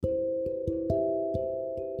To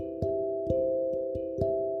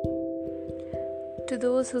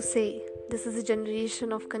those who say this is a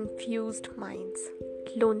generation of confused minds,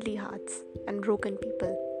 lonely hearts, and broken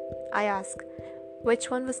people, I ask,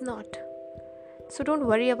 which one was not? So don't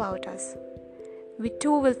worry about us. We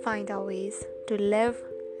too will find our ways to live,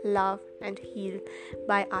 love, and heal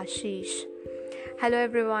by Ashish. Hello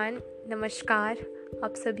everyone, नमस्कार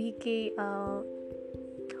आप सभी के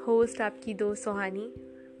host आपकी दोस्त सुहानी।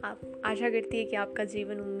 आप आशा करती है कि आपका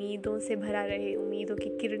जीवन उम्मीदों से भरा रहे, उम्मीदों की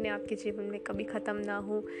किरणें आपके जीवन में कभी ख़त्म ना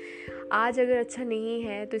हो। आज अगर अच्छा नहीं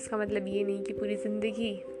है तो इसका मतलब ये नहीं कि पूरी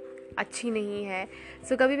ज़िंदगी अच्छी नहीं है।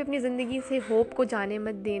 सो कभी भी अपनी ज़िंदगी से होप को जाने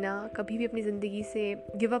मत देना, कभी भी अपनी ज़िंदगी से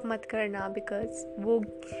गिव अप मत करना, बिकॉज़ वो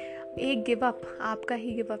एक गिव अप आपका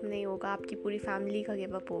ही गिव अप नहीं होगा, आपकी पूरी फैमिली का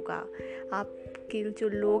गिव अप होगा, आपके जो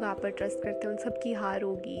लोग आप पर ट्रस्ट करते हैं उन सब की हार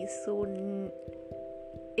होगी। सो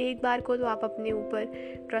एक बार को तो आप अपने ऊपर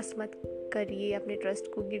ट्रस्ट मत करिए, अपने ट्रस्ट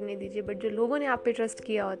को गिरने दीजिए, बट जो लोगों ने आप पे ट्रस्ट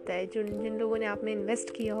किया होता है, जिन लोगों ने आप में इन्वेस्ट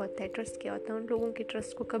किया होता है, ट्रस्ट किया होता है, उन लोगों के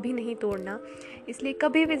ट्रस्ट को कभी नहीं तोड़ना। इसलिए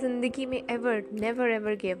कभी भी ज़िंदगी में never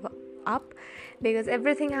ever give up, because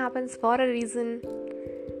everything happens for a reason,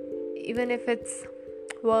 even if it's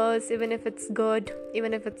worse, even if it's good,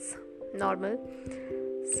 even if it's normal.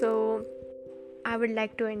 So I would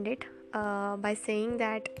like to end it by saying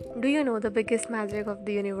that, do you know the biggest magic of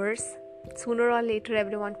the universe? Sooner or later,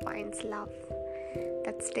 everyone finds love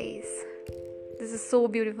that stays. This is so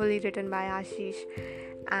beautifully written by Ashish.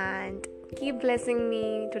 And keep blessing me.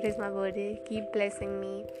 Today's my birthday. Keep blessing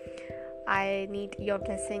me. I need your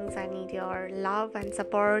blessings. I need your love and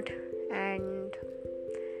support. And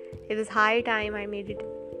it is high time I made it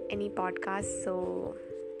any podcast. So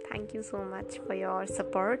thank you so much for your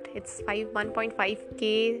support. It's 1.5k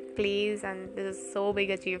plays and this is so big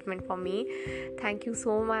achievement for me. Thank you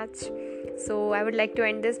so much. So I would like to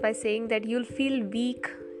end this by saying that you'll feel weak,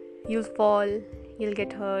 you'll fall, you'll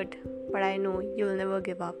get hurt, but I know you'll never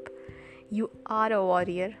give up. You are a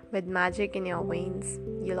warrior with magic in your veins.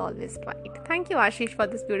 You'll always fight. Thank you, Ashish, for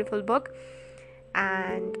this beautiful book.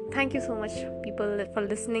 And thank you so much, people, for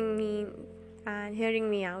listening me and hearing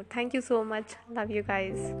me out. Thank you so much. Love you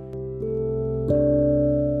guys.